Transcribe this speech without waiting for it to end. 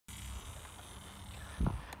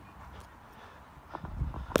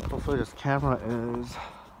hopefully this camera is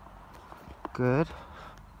good.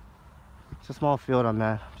 It's a small field on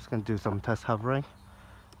that. I'm just gonna do some test hovering.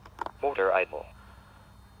 Motor idle.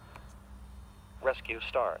 Rescue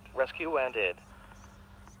start. Rescue ended.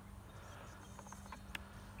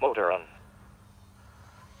 Motor on.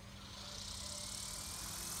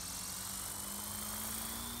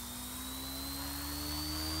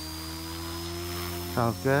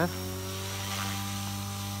 Sounds good.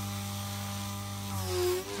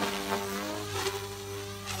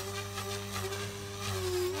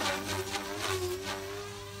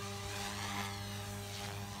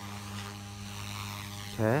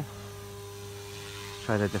 Okay.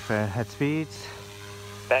 Try the different head speeds.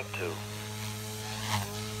 Bank 2.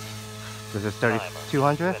 This is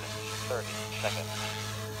 3200. 30 seconds.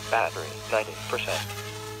 Battery 90%.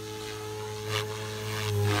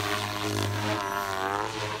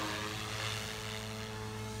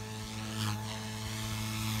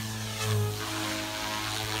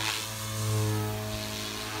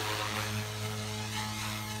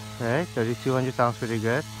 Okay, 3200 sounds pretty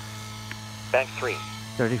good. Bank 3.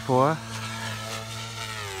 34.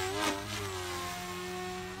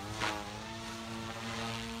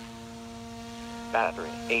 Battery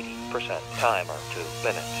 80%. Timer 2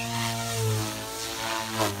 minutes.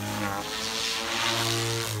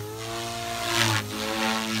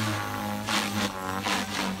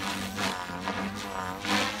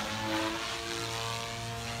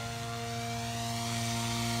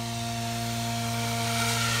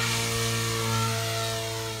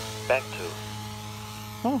 Bank 2.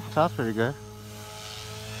 Oh, sounds pretty good.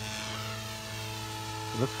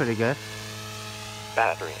 It looks pretty good.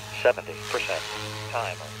 Battery 70%.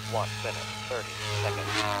 Timer 1 minute 30 seconds.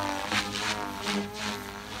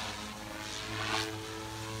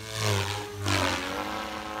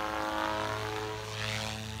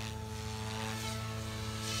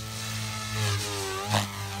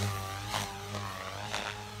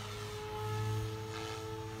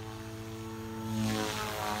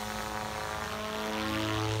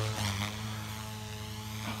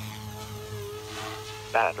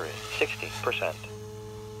 Battery 60%.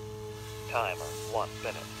 Timer 1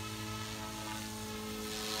 minute.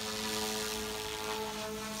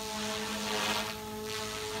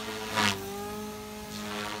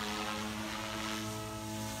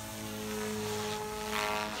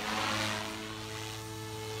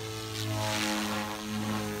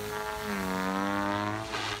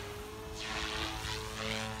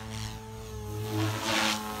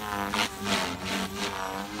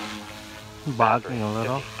 Bogging a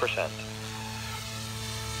little. 50%.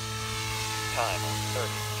 Timer 30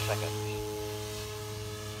 seconds.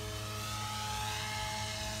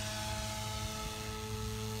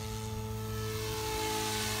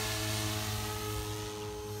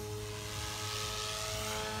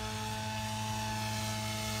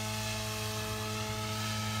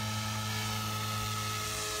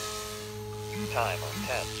 Timer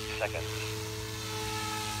 10 seconds.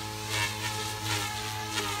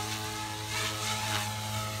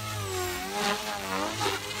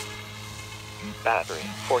 Battery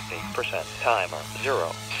 14%. Timer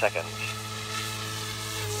 0 seconds.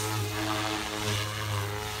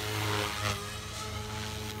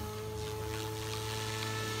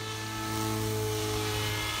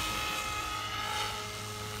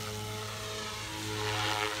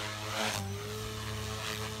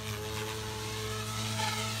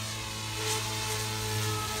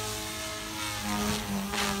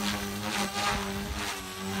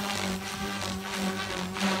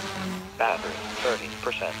 Battery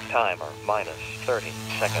 30%. Timer minus 30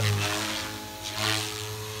 seconds.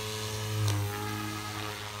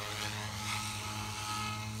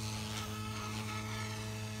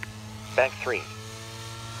 Bank 3.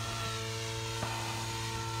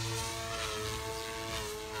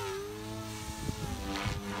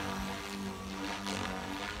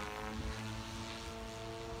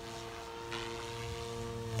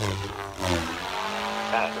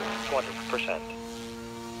 Battery 20%.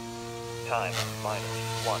 Timer minus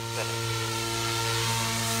 1 minute.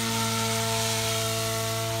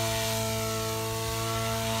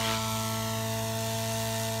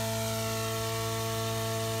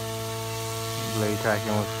 Blade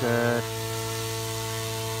tracking looks good.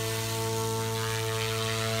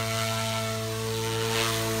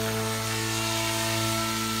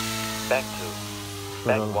 Bank 2.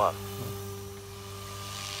 Bank 1.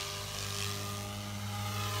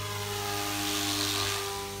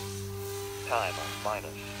 Timer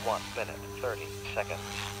minus 1 minute 30 seconds.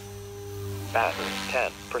 Battery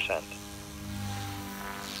 10%.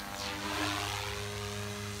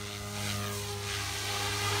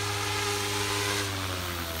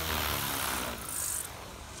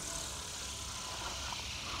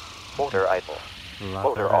 Motor idle. A lot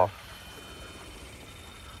Motor better. off.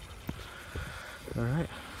 All right.